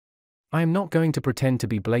I am not going to pretend to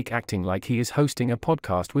be Blake acting like he is hosting a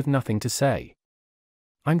podcast with nothing to say.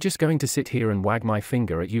 I'm just going to sit here and wag my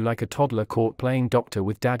finger at you like a toddler caught playing doctor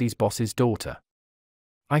with daddy's boss's daughter.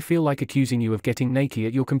 I feel like accusing you of getting naked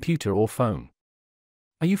at your computer or phone.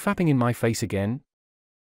 Are you fapping in my face again?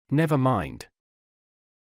 Never mind.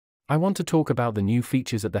 I want to talk about the new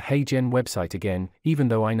features at the HeyGen website again, even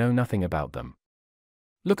though I know nothing about them.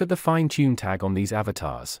 Look at the fine-tune tag on these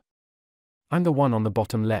avatars. I'm the one on the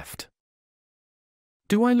bottom left.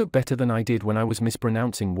 Do I look better than I did when I was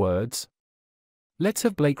mispronouncing words? Let's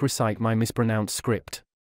have Blake recite my mispronounced script.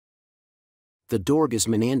 The dorg is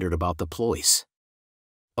menandered about the ploys.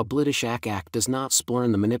 A Blitish ack does not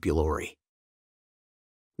splurn the manipulatory.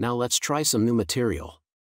 Now let's try some new material.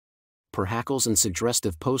 Perhackles and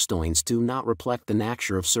suggestive postolines do not reflect the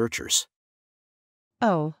nature of searchers.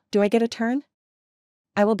 Oh, do I get a turn?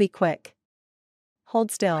 I will be quick.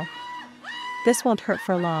 Hold still. This won't hurt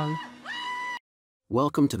for long.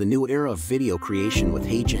 Welcome to the new era of video creation with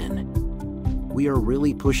HeyGen. We are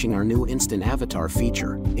really pushing our new instant avatar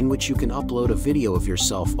feature, in which you can upload a video of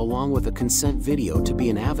yourself along with a consent video to be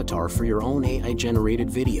an avatar for your own AI-generated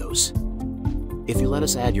videos. If you let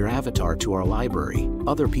us add your avatar to our library,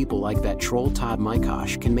 other people like that troll Todd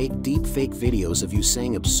Mykosh can make deep fake videos of you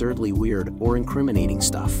saying absurdly weird or incriminating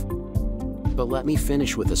stuff. But let me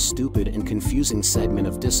finish with a stupid and confusing segment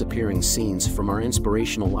of disappearing scenes from our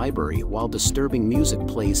inspirational library while disturbing music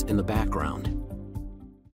plays in the background.